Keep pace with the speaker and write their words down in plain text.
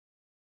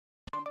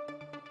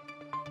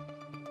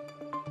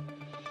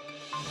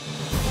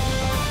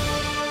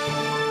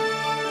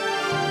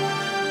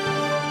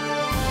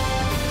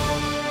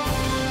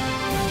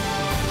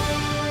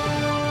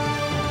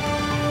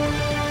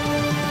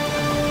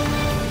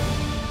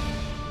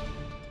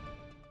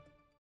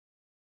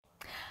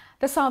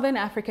The Southern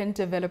African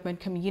Development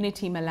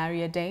Community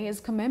Malaria Day is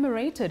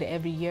commemorated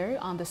every year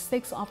on the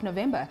 6th of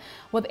November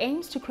with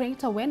aims to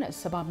create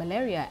awareness about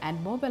malaria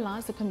and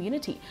mobilize the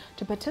community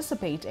to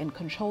participate in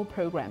control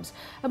programs.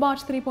 About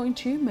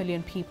 3.2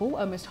 million people,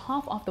 almost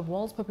half of the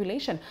world's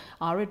population,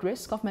 are at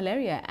risk of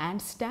malaria,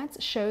 and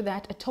stats show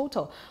that a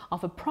total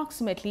of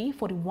approximately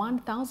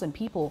 41,000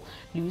 people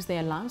lose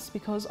their lives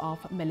because of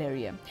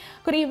malaria.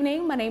 Good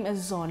evening, my name is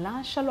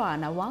Zola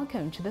Shalwana.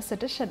 Welcome to this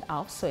edition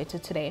of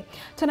Soweto Today.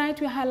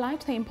 Tonight we highlight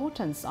the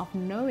importance of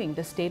knowing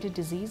this deadly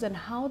disease and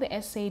how the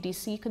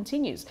SADC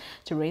continues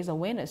to raise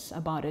awareness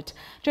about it.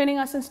 Joining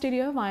us in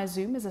studio via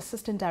Zoom is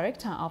Assistant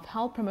Director of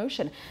Health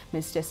Promotion,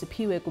 Mr.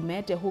 Sipiwe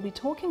Gumede, who will be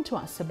talking to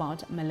us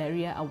about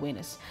malaria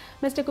awareness.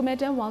 Mr.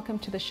 Gumede, welcome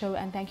to the show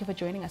and thank you for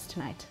joining us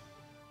tonight.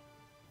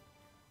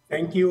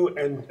 Thank you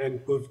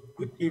and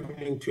good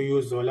evening to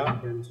you,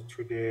 Zola, and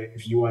to the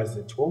viewers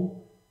at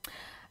home.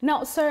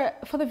 Now, sir,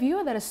 for the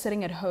viewer that is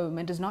sitting at home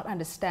and does not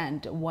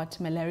understand what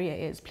malaria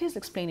is, please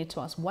explain it to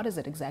us. What is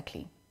it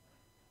exactly?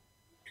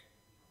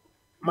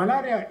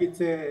 Malaria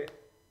is a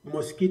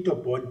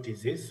mosquito-borne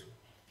disease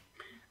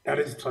that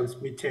is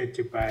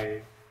transmitted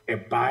by a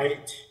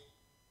bite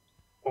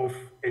of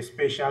a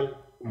special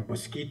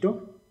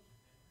mosquito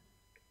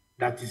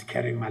that is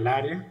carrying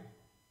malaria.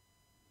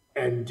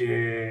 And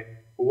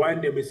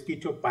when the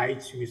mosquito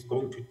bites you, it's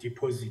going to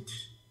deposit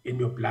in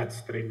your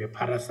bloodstream a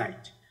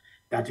parasite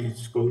that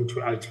is going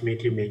to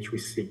ultimately make you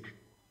sick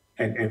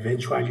and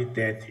eventually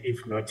death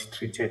if not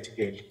treated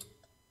early.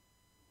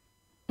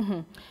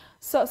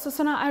 So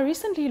now I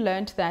recently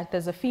learned that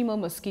there's a female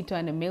mosquito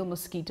and a male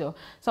mosquito.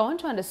 So I want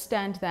to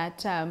understand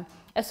that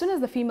as soon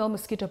as the female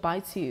mosquito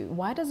bites you,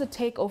 why does it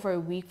take over a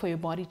week for your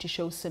body to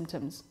show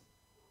symptoms?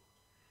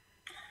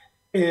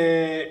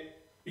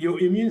 Your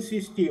immune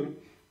system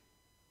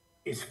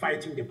is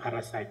fighting the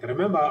parasite.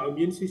 Remember, our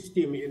immune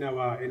system in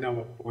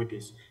our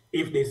bodies,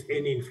 if there's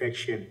any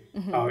infection,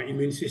 our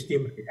immune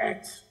system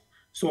reacts.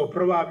 So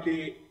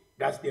probably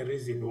that's the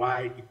reason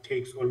why it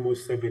takes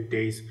almost 7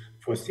 days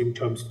for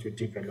symptoms to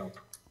develop.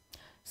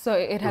 So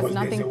it has because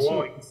nothing there's a to...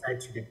 war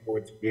inside the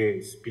body,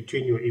 yes,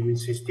 between your immune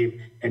system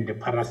and the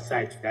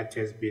parasite that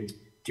has been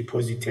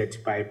deposited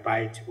by a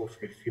bite of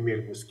a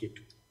female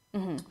mosquito.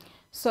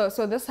 So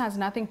this has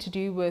nothing to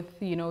do with,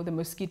 you know, the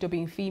mosquito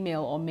being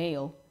female or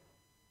male?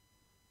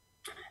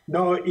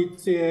 No,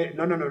 it's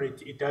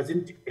it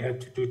doesn't have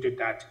to do with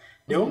that.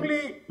 The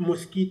only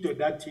mosquito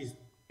that is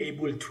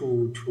able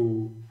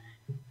to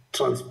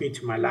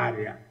transmit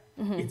malaria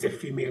is a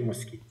female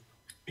mosquito,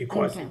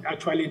 because it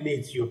actually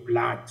needs your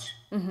blood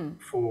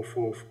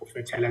for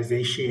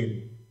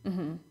fertilization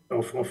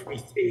of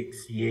its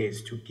eggs,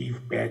 yes, to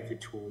give birth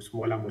to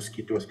smaller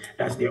mosquitoes.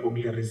 That's the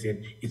only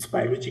reason. It's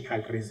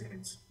biological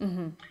reasons.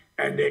 And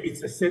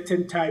it's a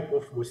certain type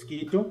of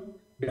mosquito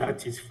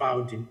that is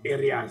found in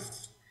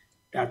areas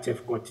that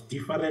have got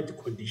different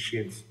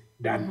conditions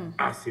than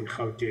us in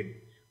Gauteng.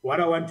 What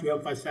I want to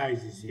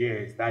emphasize is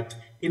yes, that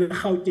in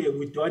Gauteng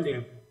we don't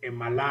have a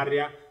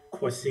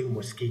malaria-causing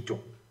mosquito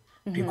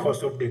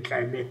because of the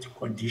climate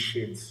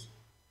conditions.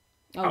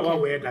 Our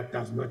weather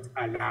does not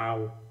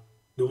allow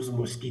those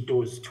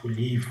mosquitoes to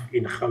live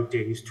in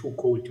Gauteng. It's too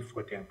cold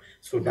for them.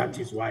 So that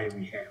is why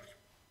we have.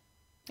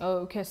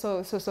 Okay,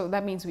 so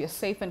that means we are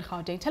safe in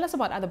Gauteng. Tell us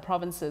about other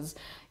provinces.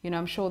 You know,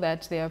 I'm sure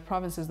that there are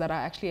provinces that are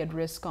actually at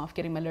risk of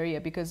getting malaria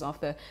because of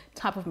the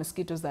type of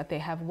mosquitoes that they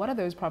have. What are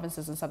those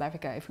provinces in South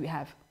Africa, if we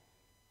have?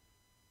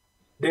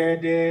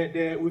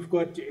 We've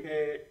got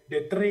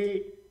the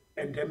 3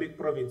 endemic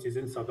provinces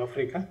in South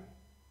Africa.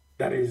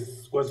 That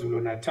is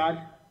KwaZulu-Natal,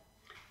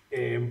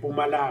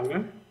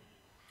 Mpumalanga,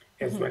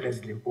 as well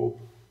as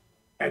Limpopo.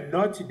 And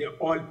not the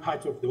all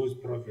part of those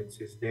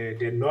provinces,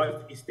 the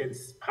northeastern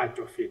part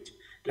of it.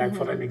 Like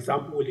for an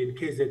example, in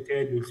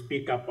KZN, we'll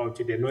speak about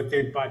the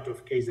northern part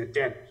of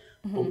KZN,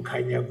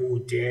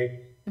 Umkhanyakude,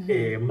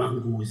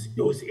 Mangus,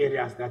 those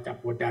areas that are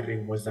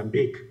bordering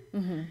Mozambique.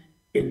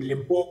 In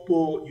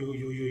Limpopo,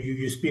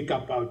 you speak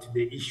about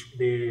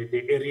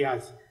the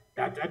areas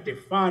that at the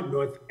far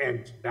north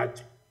end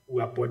that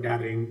we are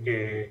bordering,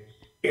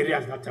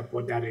 areas that are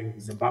bordering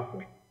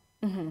Zimbabwe.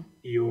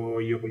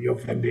 You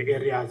have the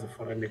areas,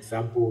 for an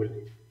example,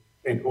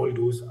 and all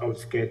those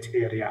outskirts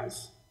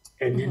areas.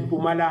 And in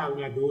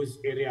Mpumalanga, those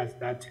areas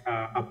that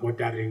are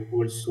bordering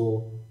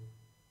also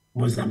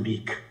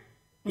Mozambique.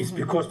 It's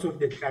because of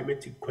the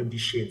climatic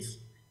conditions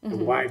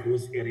why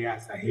those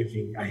areas are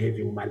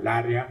having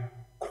malaria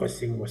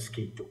causing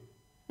mosquito.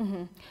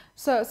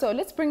 So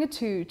let's bring it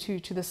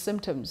to the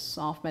symptoms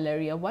of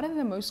malaria. What are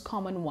the most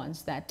common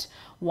ones that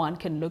one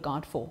can look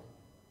out for?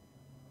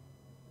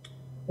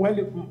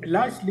 Well,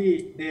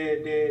 largely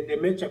the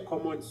major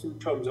common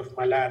symptoms of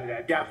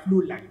malaria, they are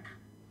flu-like.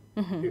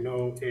 You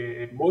know,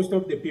 most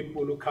of the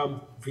people who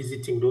come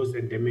visiting those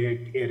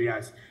endemic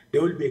areas, they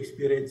will be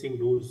experiencing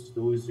those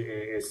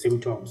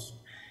symptoms.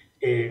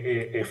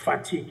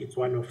 Fatigue is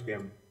one of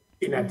them.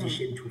 In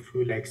addition to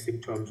flu-like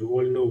symptoms, we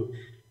all know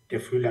the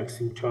flu-like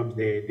symptoms,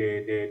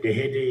 the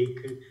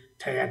headache,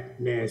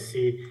 tiredness,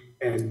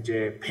 and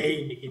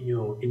pain in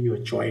your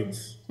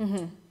joints.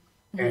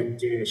 and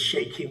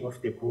shaking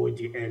of the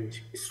body and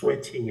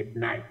sweating at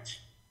night.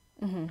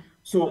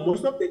 So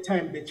most of the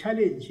time, the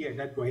challenge here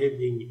that we're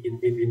having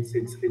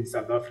in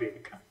South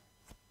Africa,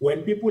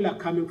 when people are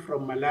coming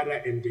from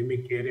malaria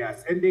endemic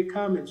areas and they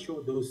come and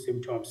show those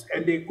symptoms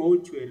and they go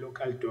to a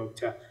local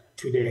doctor,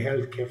 to the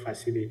healthcare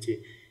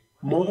facility,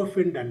 more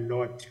often than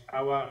not,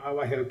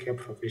 our healthcare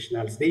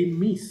professionals, they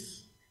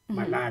miss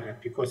malaria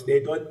because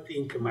they don't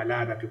think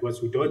malaria,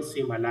 because we don't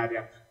see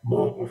malaria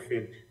more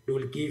often. They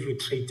will give you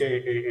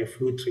a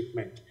flu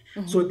treatment.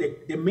 So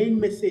the main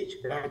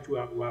message that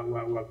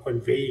we're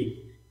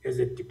conveying as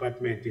a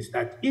department is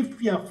that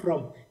if you are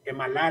from a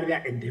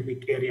malaria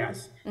endemic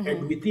areas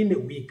and within a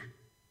week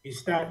you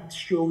start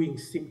showing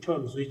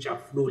symptoms which are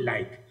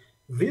flu-like,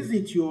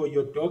 visit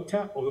your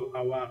doctor or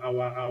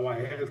our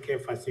healthcare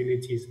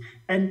facilities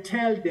and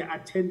tell the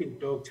attending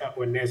doctor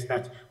or nurse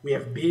that we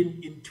have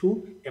been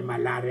into a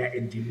malaria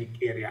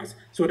endemic areas,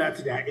 so that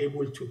they are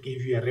able to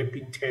give you a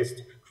rapid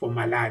test for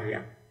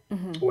malaria,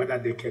 whether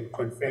they can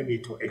confirm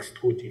it or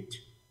exclude it.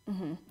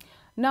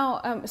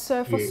 Now,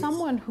 so for Yes.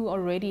 someone who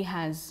already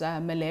has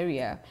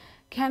malaria,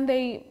 can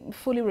they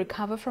fully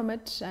recover from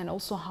it? And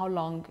also, how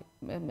long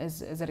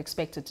is it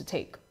expected to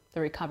take,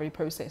 the recovery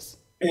process?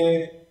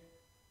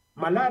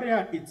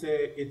 Malaria, it's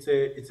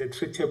a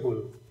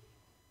treatable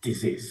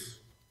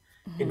disease.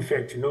 In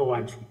fact, no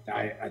one should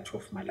die out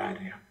of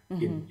malaria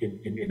in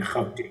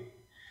Gauteng.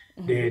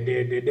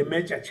 The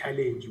major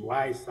challenge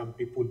why some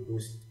people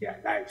lose their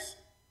lives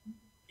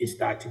is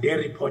that they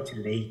report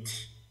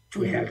late to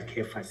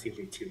healthcare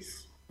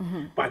facilities.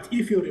 But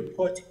if you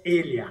report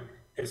earlier,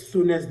 as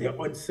soon as the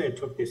onset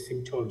of the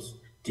symptoms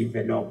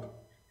develop,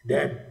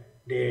 then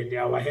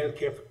our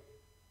healthcare.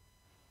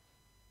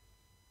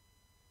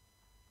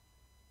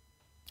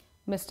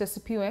 Mr.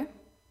 Siphiwe?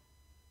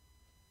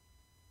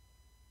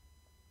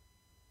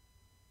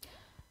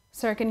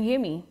 Sir, can you hear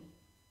me?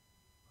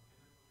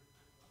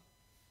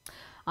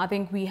 I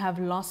think we have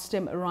lost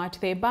him right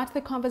there, but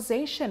the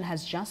conversation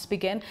has just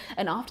begun.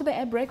 And after the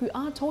air break, we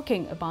are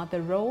talking about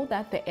the role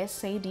that the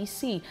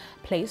SADC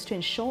plays to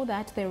ensure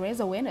that there is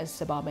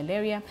awareness about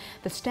malaria,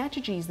 the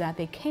strategies that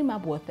they came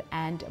up with,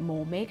 and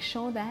more. Make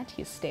sure that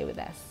you stay with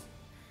us.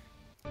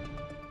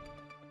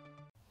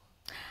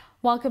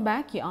 Welcome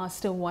back. You are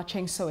still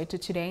watching Soweto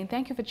Today, and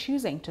thank you for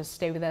choosing to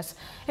stay with us.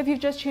 If you've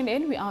just tuned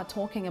in, we are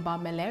talking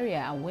about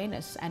malaria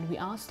awareness, and we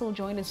are still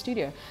joined in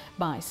studio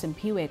by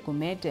Simphiwe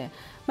Gumede.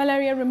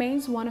 Malaria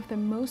remains one of the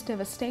most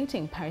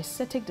devastating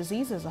parasitic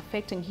diseases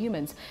affecting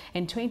humans.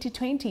 In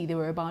 2020, there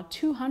were about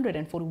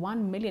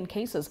 241 million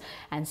cases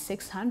and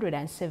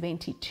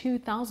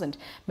 672,000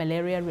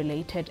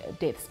 malaria-related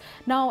deaths.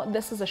 Now,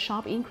 this is a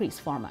sharp increase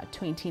from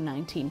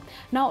 2019.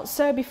 Now,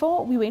 sir,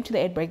 before we went to the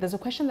ad break, there's a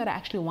question that I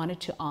actually wanted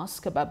to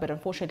ask about, but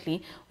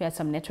unfortunately, we had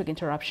some network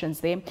interruptions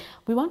there.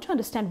 We want to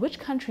understand which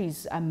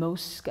countries are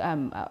most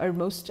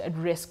at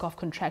risk of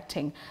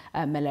contracting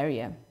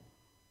malaria.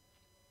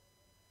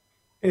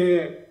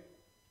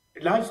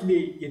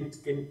 Largely in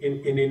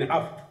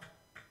Africa,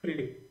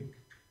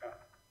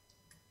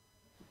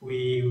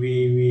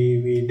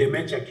 the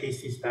major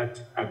cases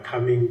that are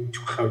coming to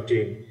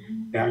Gauteng,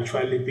 they're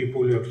actually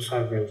people who have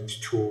traveled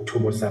to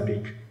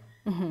Mozambique,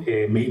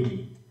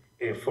 mainly,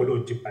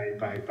 followed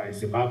by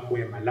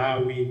Zimbabwe,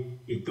 Malawi,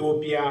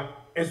 Ethiopia,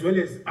 as well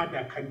as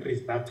other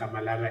countries that are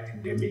malaria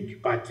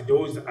endemic. But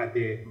those are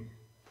the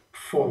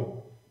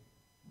four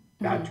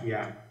that we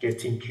are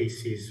getting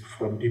cases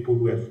from people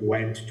who have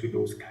went to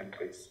those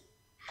countries.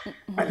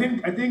 I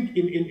think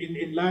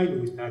in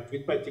line with that,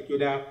 with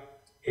particular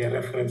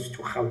reference to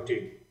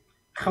Gauteng.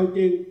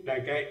 Gauteng,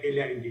 like I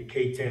earlier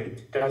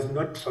indicated, does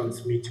not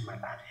transmit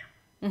malaria.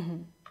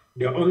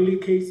 The only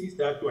cases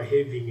that we're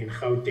having in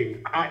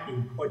Gauteng are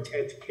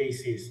imported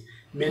cases,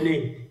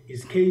 meaning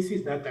it's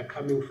cases that are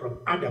coming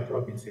from other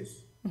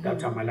provinces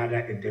that are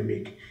malaria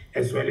endemic,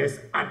 as well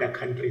as other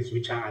countries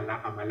which are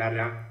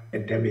malaria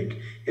endemic,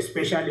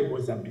 especially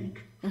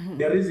Mozambique.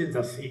 The reasons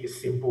are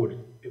simple,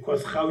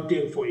 because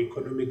Gauteng, for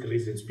economic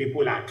reasons,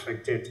 people are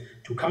attracted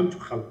to come to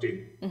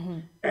Gauteng.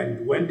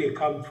 And when they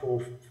come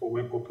for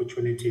work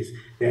opportunities,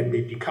 then they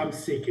become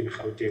sick in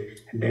Gauteng,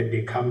 and then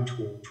they come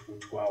to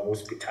our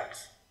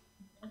hospitals.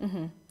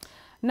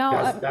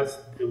 Now, that's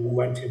we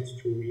wanted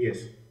to,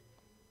 yes.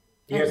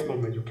 Yes,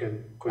 Mama, you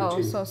can continue.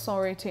 Oh, so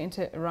sorry to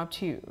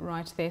interrupt you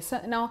right there.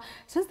 So now,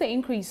 since the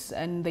increase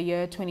in the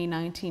year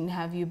 2019,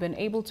 have you been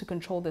able to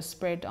control the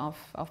spread of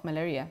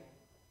malaria?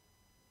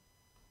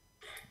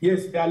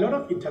 Yes, there are a lot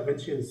of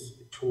interventions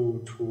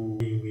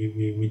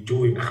we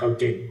do in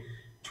Gauteng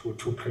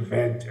to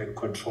prevent and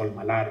control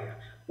malaria.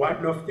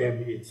 One of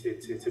them is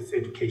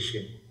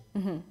education,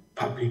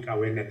 public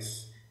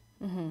awareness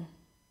on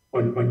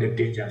the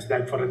dangers.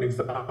 Like, for an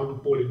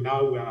example,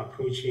 now we are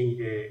approaching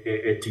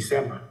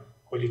December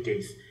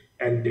holidays,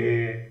 and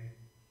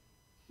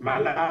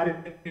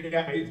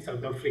malaria in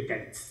South Africa,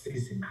 it's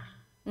seasonal.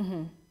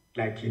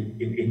 like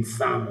in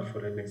summer,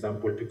 for an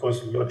example,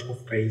 because a lot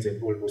of rains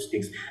and all those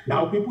things.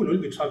 Now people will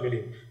be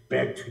traveling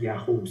back to their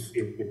homes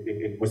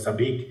in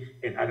Mozambique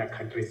and other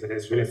countries,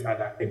 as well as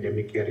other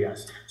endemic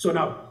areas. So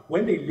now,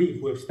 when they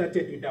leave, we've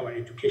started with our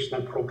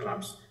educational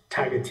programs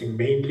targeting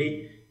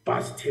mainly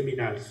bus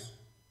terminals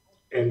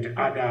and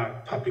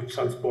other public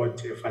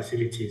transport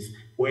facilities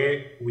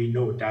where we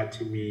know that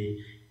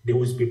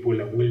those people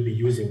will be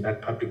using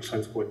that public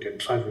transport and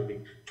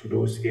traveling to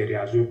those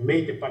areas. We've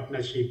made a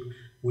partnership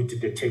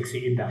with the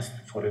taxi industry,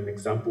 for an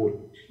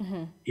example,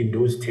 in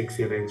those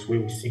taxi ranks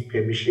where we seek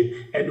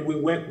permission and we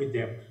work with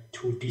them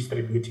to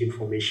distribute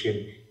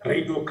information.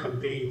 Radio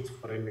campaigns,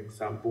 for an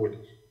example,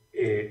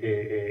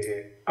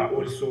 are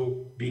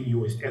also being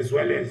used, as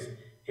well as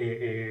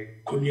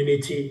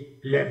community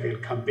level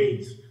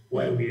campaigns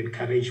where we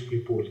encourage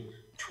people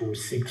to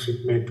seek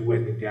treatment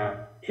when they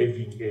are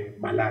having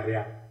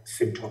malaria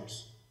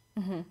symptoms.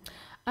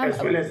 As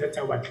well as at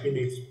our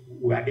clinics,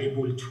 we are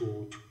able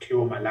to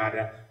cure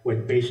malaria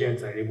when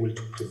patients are able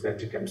to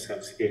present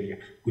themselves earlier.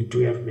 We do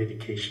have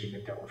medication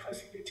at our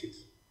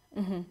facilities.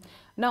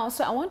 Now,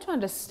 so I want to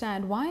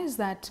understand, why is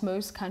that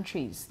most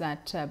countries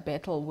that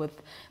battle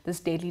with this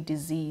deadly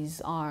disease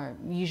are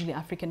usually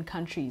African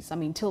countries? I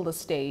mean, till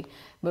this day,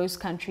 most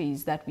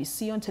countries that we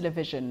see on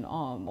television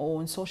or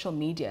on social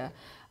media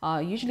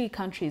are usually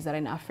countries that are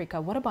in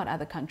Africa. What about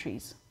other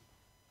countries?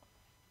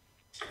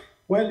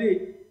 Well,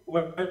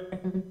 when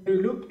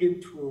you look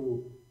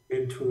into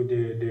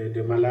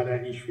the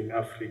malaria issue in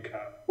Africa,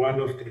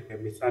 one of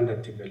them is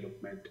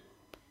underdevelopment.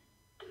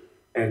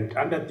 And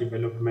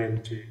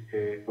underdevelopment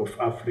of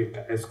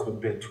Africa as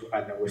compared to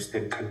other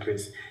Western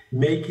countries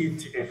make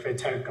it a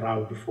fertile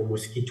ground for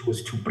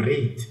mosquitoes to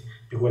breed,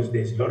 because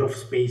there's a lot of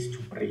space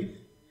to breathe.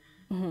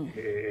 And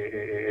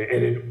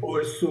then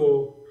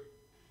also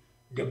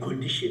the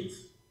conditions,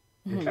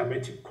 the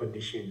climatic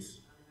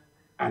conditions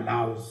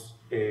allows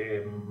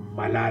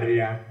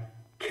malaria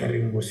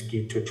carrying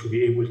mosquito to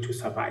be able to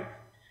survive.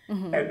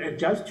 And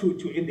just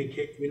to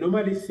indicate, we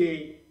normally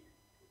say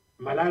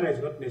malaria is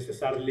not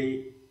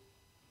necessarily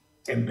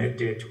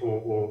embedded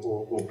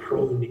or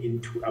prone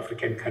into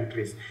African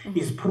countries,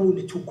 is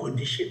prone to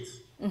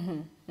conditions.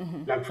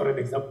 Like, for an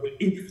example,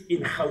 if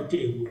in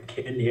Gauteng we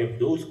can have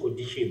those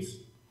conditions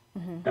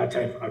that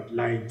I've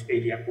outlined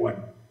earlier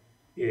on,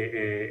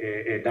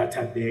 that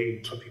are there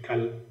in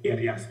tropical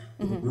areas,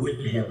 we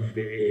will have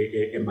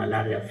a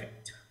malaria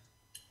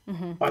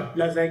factor. But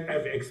as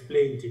I've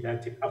explained,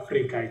 that in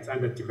Africa it's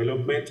under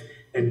development,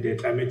 and the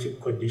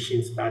climatic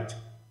conditions that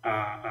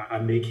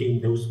are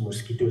making those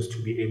mosquitoes to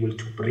be able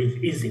to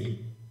breathe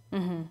easily.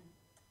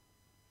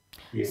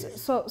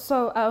 Yes.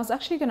 So I was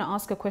actually going to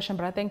ask a question,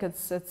 but I think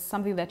it's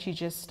something that you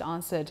just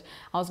answered.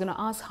 I was going to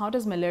ask, how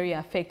does malaria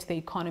affect the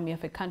economy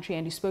of a country?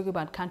 And you spoke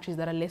about countries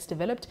that are less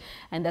developed,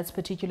 and that's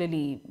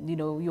particularly, you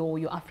know,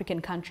 your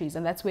African countries,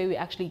 and that's where we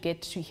actually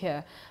get to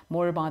hear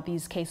more about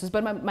these cases.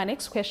 But my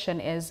next question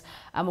is,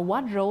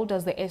 what role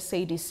does the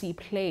SADC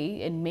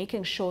play in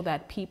making sure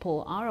that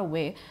people are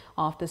aware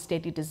of this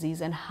deadly disease,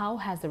 and how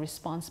has the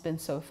response been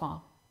so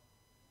far?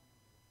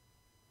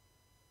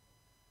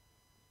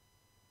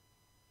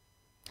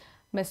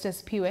 Mr.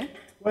 Spiwe?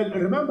 Well,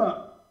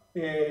 remember,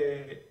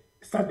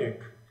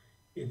 SADC,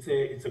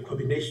 it's a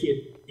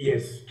combination.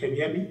 Yes, can you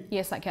hear me?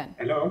 Yes, I can.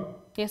 Hello?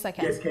 Yes, I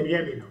can. Yes, can you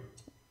hear me now?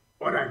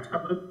 All right.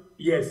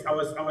 Yes, I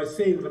was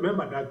saying,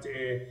 remember that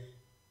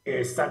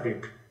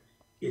SADC,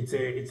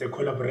 it's a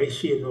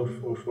collaboration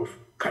of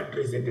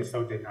countries in the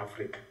Southern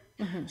Africa.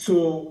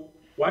 So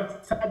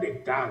what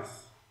SADC does,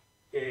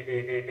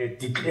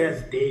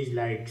 declares days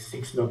like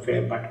 6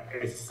 November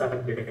as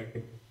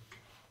SADC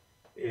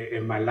a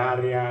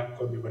Malaria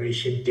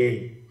Commemoration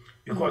Day,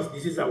 because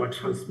this is our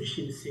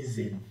transmission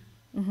season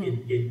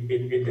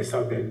in the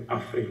Southern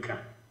Africa.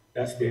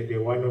 That's the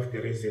one of the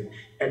reasons.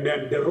 And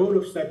then the role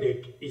of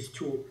SADC is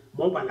to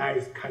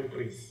mobilize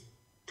countries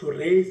to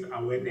raise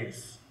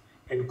awareness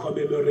and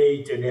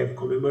commemorate and have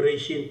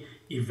commemoration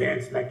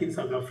events. Like in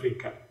South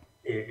Africa,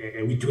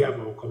 we do have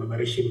our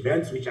commemoration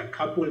events, which are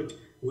coupled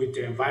with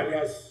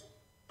various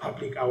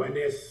public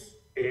awareness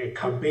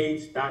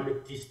campaigns done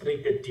at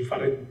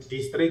different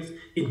districts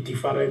in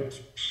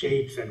different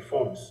shapes and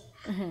forms,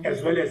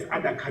 as well as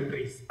other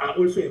countries are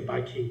also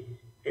embarking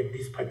at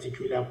this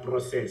particular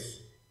process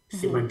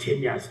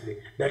simultaneously.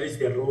 That is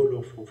the role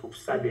of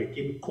SADC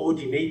in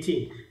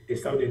coordinating the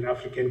Southern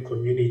African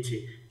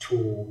community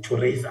to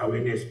raise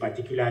awareness,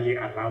 particularly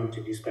around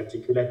this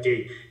particular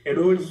day, and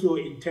also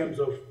in terms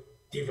of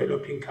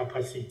developing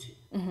capacity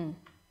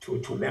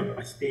to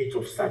member states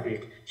of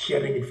SADC,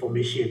 sharing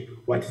information,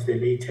 what is the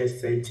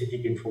latest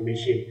scientific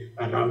information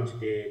around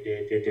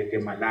the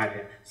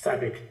malaria.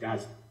 SADC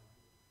does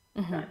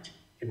that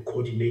and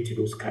coordinate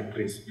those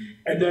countries.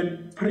 And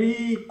then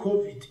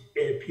pre-COVID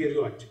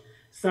period,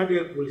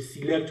 SADC will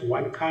select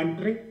one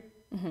country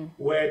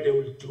where they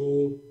will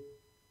do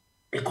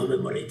a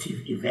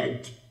commemorative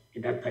event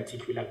in that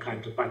particular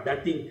country. But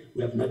that thing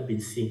we have not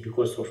been seeing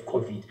because of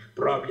COVID.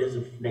 Probably as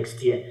of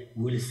next year,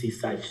 we'll see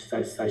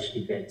such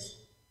events.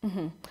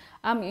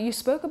 You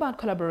spoke about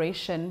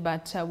collaboration,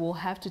 but we'll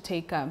have to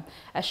take a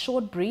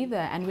short breather.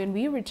 And when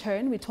we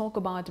return, we talk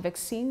about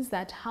vaccines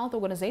that health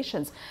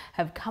organizations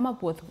have come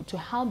up with to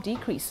help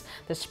decrease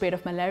the spread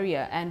of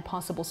malaria and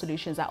possible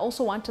solutions. I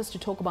also want us to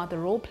talk about the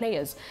role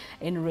players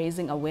in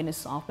raising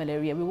awareness of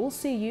malaria. We will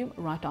see you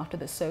right after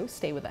this, so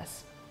stay with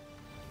us.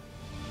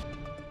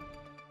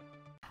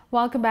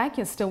 Welcome back.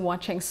 You're still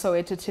watching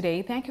Soweto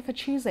Today. Thank you for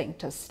choosing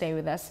to stay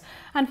with us.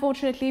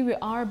 Unfortunately, we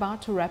are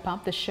about to wrap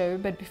up the show,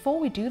 but before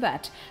we do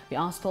that, we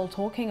are still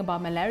talking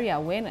about malaria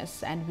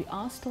awareness, and we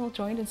are still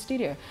joined in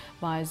studio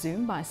via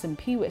Zoom by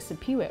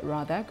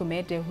Simpiwe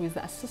Gumede, who is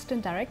the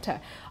Assistant Director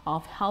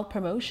of Health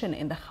Promotion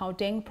in the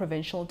Gauteng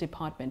Provincial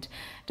Department.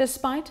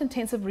 Despite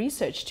intensive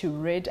research to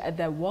rid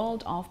the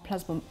world of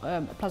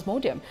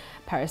Plasmodium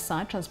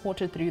parasite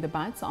transported through the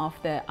bites of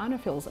the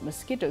Anopheles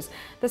mosquitoes,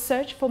 the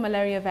search for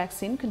malaria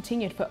vaccine continued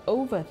for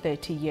over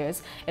 30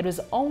 years. It was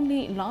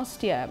only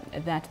last year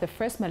that the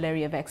first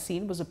malaria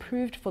vaccine was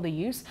approved for the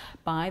use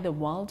by the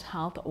World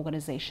Health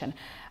Organization.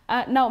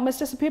 Now,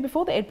 Mr. Sapir,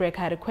 before the ad break,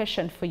 I had a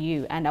question for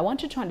you, and I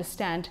wanted to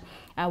understand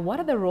who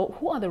are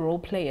the role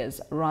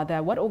players,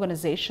 rather, what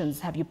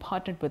organizations have you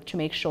partnered with to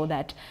make sure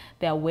that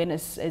the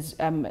awareness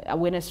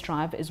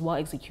drive is well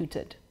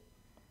executed?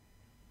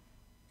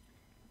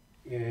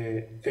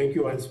 Thank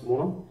you once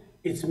more.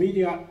 It's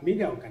media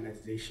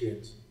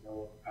organizations,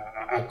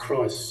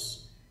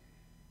 across,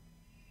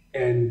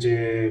 and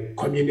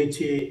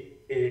community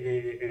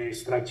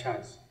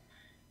structures,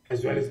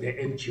 as well as the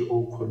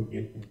NGO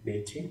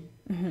community,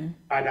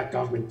 other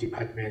government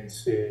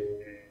departments,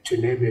 to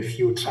name a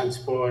few,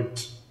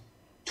 transport,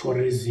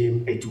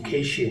 tourism,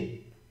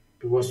 education,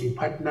 because we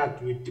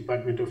partnered with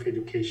Department of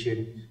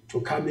Education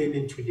to come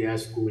into their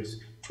schools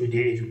to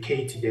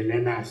educate the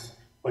learners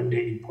on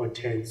the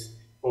importance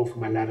of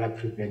malaria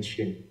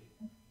prevention,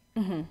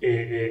 as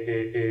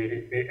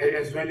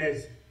well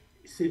as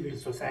civil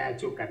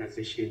society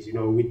organizations.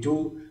 We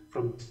do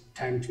from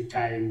time to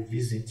time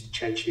visit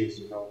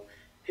churches.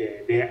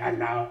 They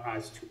allow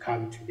us to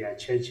come to their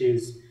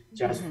churches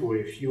just for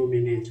a few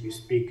minutes. We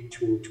speak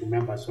to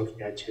members of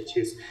their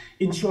churches.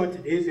 In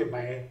short, there is a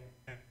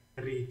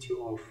variety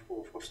of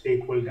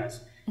stakeholders.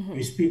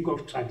 We speak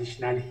of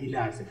traditional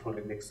healers, for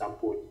an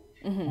example.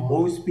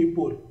 Most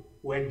people,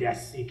 when they are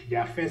sick,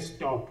 their first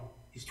stop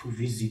is to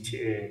visit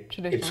a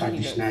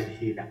traditional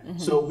healer.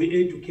 So we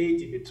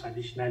educate the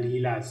traditional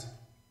healers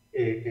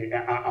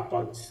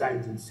about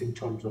signs and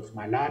symptoms of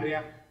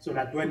malaria, so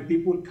that when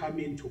people come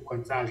in to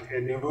consult,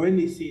 and when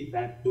they see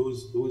that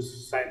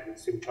those signs and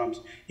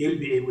symptoms, you'll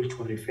be able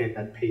to refer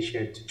that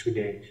patient to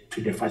the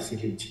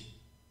facility.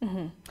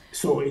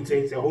 So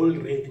it's a whole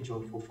range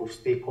of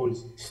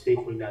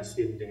stakeholders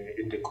in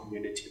the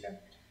community level.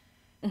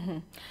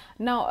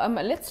 Now,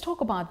 let's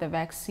talk about the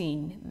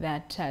vaccine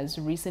that has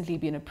recently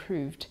been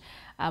approved.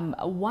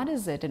 What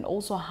is it, and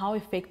also how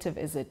effective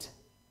is it?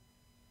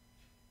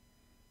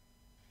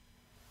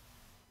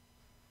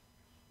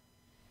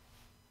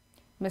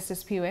 Mr.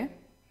 Spiwe?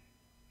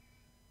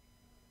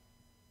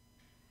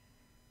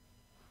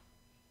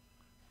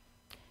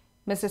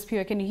 Mr.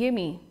 Spiwe, can you hear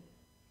me?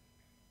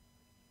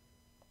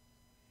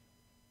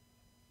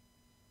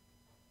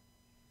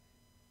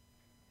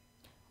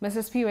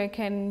 Mrs. Spiwe,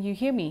 can you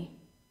hear me?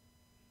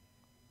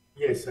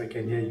 Yes, I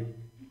can hear you.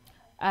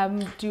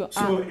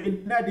 So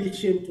in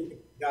addition to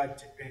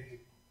that,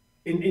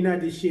 in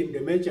addition,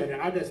 the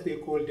other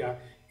stakeholder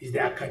is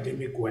the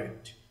academic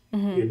world.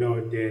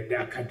 The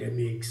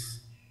academics,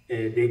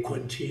 they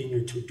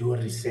continue to do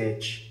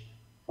research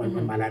on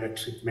malaria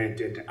treatment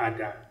and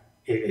other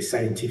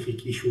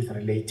scientific issues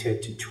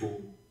related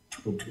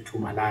to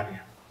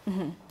malaria.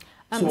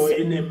 So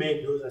in the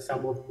main, those are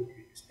some of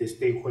the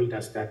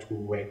stakeholders that we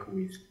work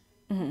with.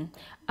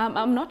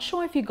 I'm not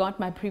sure if you got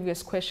my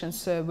previous question,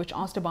 sir, which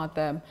was about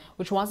the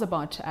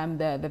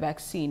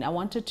vaccine. I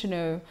wanted to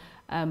know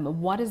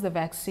what is the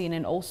vaccine,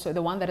 and also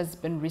the one that has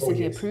been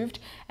recently approved,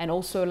 and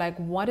also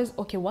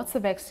what's the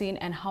vaccine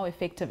and how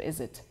effective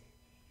is it?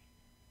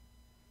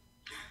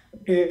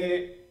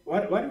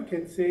 What we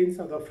can say in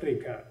South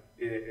Africa,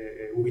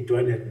 we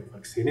don't have a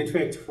vaccine. In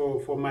fact,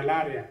 for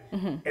malaria,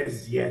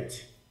 as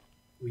yet,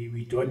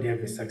 we don't have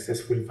a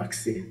successful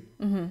vaccine.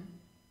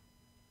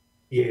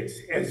 Yes,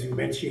 as you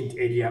mentioned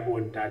earlier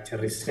on, that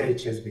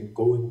research has been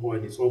going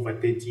on. It's over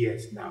 30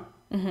 years now.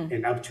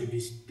 And up to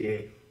this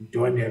day,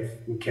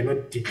 we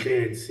cannot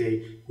declare and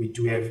say we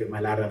do have a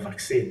malaria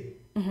vaccine.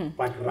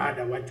 But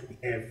rather what we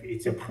have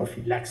is a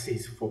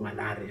prophylaxis for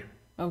malaria.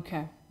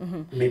 Okay.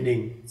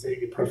 Meaning,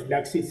 a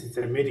prophylaxis is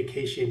a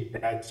medication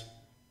that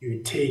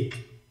you take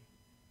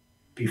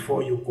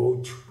before you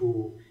go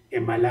to a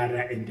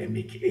malaria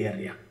endemic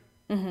area.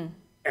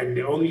 And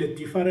the only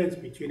difference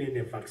between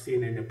a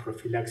vaccine and a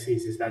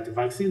prophylaxis is that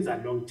vaccines are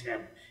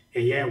long-term, a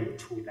year or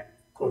two. Like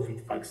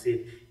COVID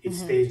vaccine, it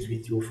stays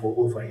with you for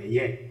over a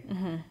year.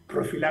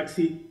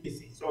 Prophylaxis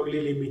is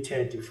only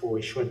limited for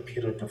a short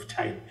period of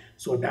time.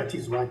 So that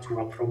is what we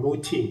are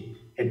promoting,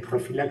 and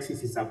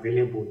prophylaxis is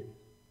available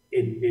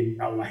in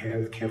our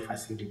healthcare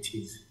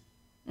facilities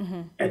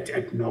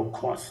at no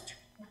cost.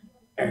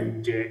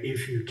 And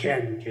if you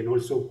can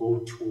also go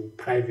to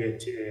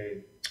private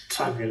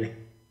travel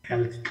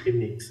health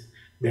clinics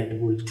that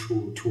will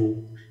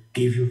to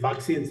give you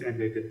vaccines, and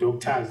the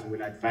doctors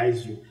will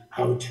advise you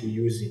how to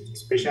use it.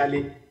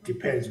 Especially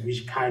depends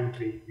which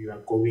country you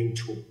are going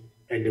to,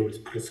 and they will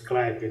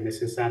prescribe the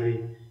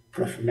necessary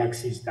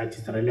prophylaxis that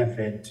is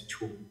relevant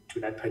to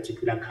that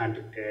particular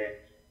country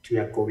you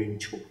are going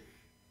to.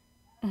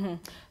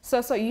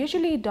 So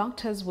usually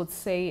doctors would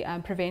say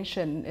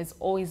prevention is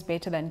always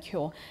better than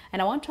cure.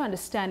 And I want to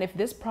understand if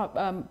this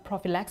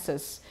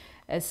prophylaxis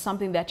is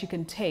something that you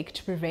can take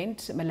to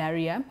prevent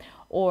malaria,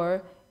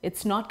 or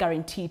it's not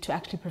guaranteed to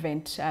actually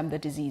prevent the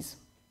disease.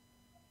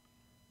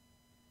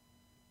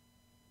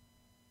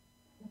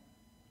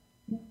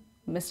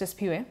 Mr.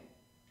 Spiwe?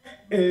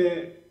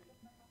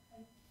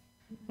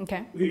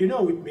 Okay. You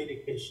know, with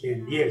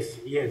medication, yes.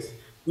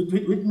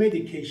 With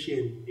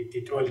medication,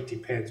 it all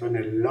depends on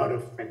a lot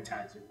of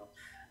factors. You know,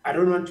 I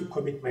don't want to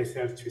commit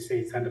myself to say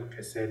it's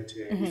 100%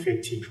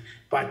 effective,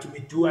 but we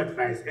do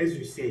advise, as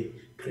you say,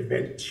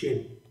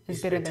 prevention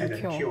is better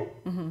than cure.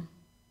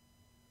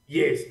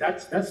 Yes,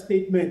 that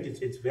statement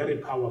it's very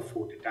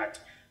powerful. That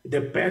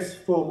the best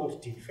form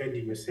of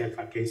defending yourself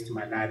against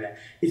malaria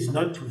is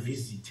not to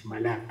visit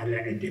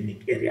malaria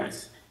endemic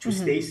areas, to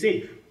stay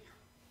safe,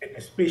 and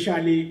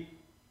especially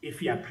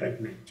if you are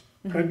pregnant.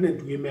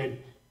 Pregnant women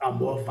are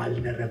more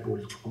vulnerable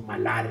to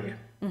malaria,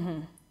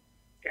 and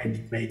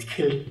it might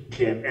kill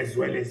them, as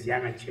well as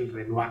younger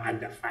children who are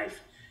under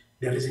 5.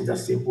 The reasons are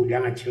simple: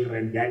 younger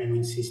children, their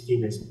immune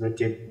system is not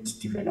yet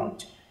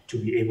developed to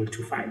be able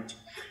to fight.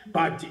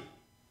 But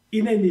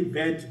in an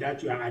event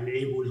that you are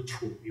unable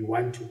to, you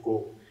want to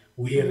go,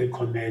 we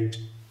recommend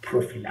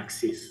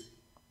prophylaxis.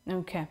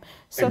 Okay.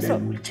 And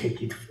then we'll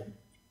take it from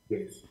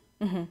yes.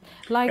 And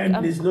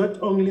it's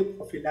not only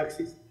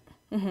prophylaxis.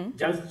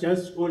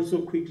 Just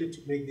also quickly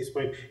to make this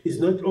point, it's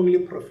not only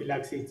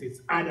prophylaxis,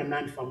 it's other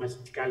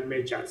non-pharmaceutical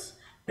measures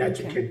that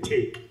you can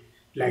take,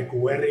 like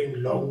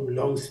wearing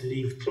long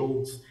sleeve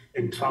clothes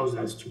and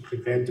trousers to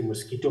prevent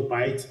mosquito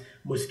bites.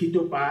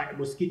 Mosquito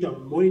are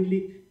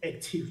mainly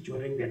active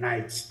during the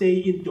night. Stay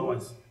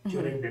indoors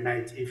during the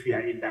night if you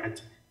are in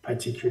that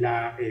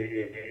particular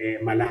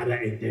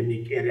malaria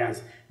endemic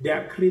areas. There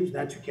are creams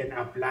that you can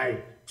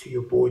apply to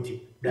your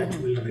body that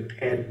will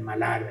repel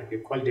malaria. They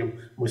call them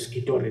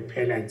mosquito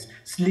repellents.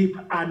 Sleep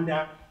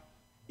under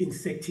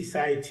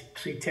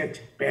insecticide-treated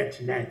bed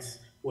nets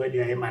when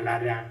you are a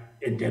malaria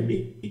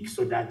endemic,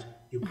 so that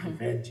you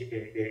prevent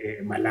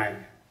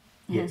malaria.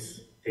 Yes,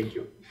 thank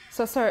you.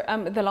 So, sir,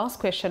 the last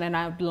question, and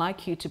I would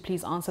like you to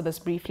please answer this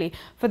briefly.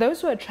 For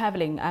those who are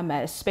traveling,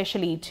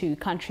 especially to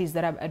countries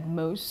that are at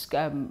most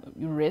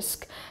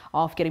risk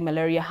of getting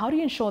malaria, how do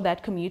you ensure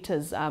that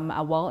commuters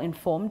are well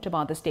informed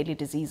about this deadly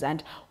disease,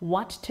 and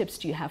what tips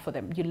do you have for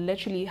them? You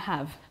literally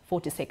have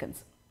 40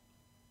 seconds.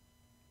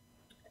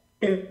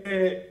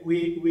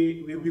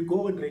 We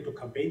go on radio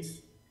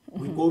campaigns.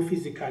 We go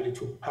physically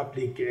to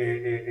public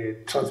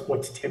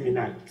transport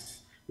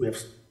terminals. We have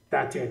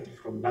started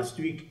from last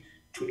week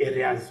to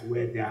areas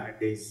where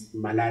there's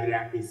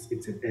malaria,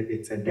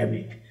 it's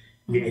endemic.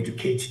 We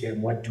educate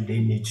them what do they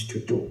need to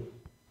do.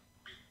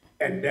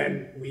 And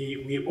then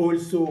we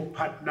also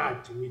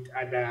partnered with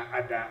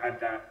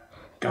other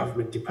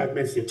government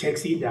departments, the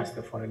taxi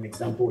industry, for an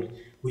example.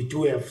 We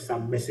do have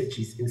some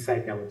messages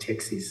inside our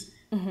taxis.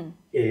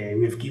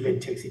 We have given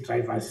taxi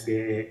drivers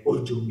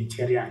audio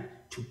material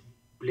to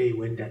play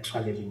when they're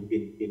traveling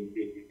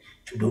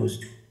to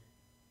those.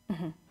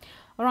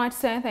 All right,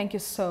 sir, thank you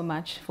so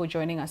much for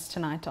joining us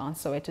tonight on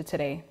Soweto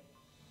Today.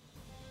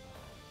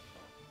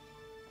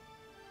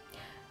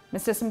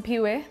 Mr.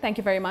 Simpiwe, thank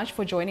you very much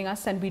for joining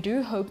us, and we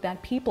do hope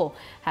that people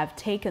have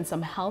taken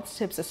some health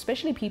tips,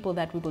 especially people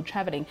that will be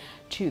traveling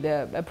to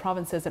the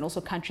provinces and also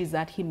countries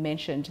that he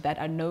mentioned that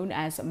are known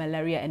as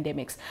malaria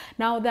endemics.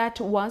 Now, that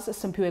was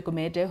Simpiwe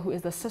Gumede, who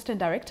is the Assistant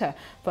Director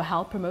for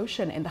Health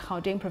Promotion in the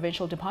Gauteng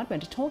Provincial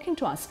Department, talking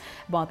to us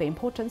about the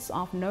importance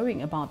of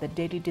knowing about the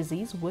deadly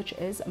disease, which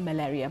is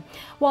malaria.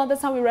 Well,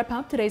 that's how we wrap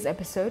up today's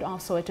episode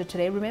of Soweto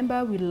Today.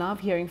 Remember, we love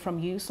hearing from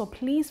you, so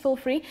please feel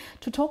free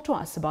to talk to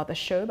us about the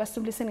show by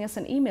simply sending us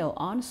an email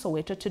on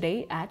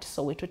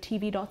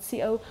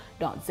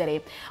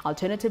sowetotoday@sowetotv.co.za.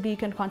 Alternatively, you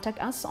can contact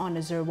us on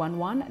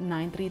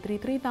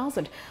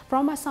 011-933-3000.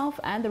 From myself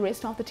and the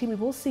rest of the team, we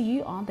will see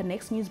you on the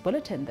next news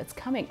bulletin that's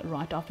coming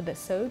right after this.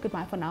 So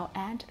goodbye for now,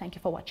 and thank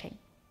you for watching.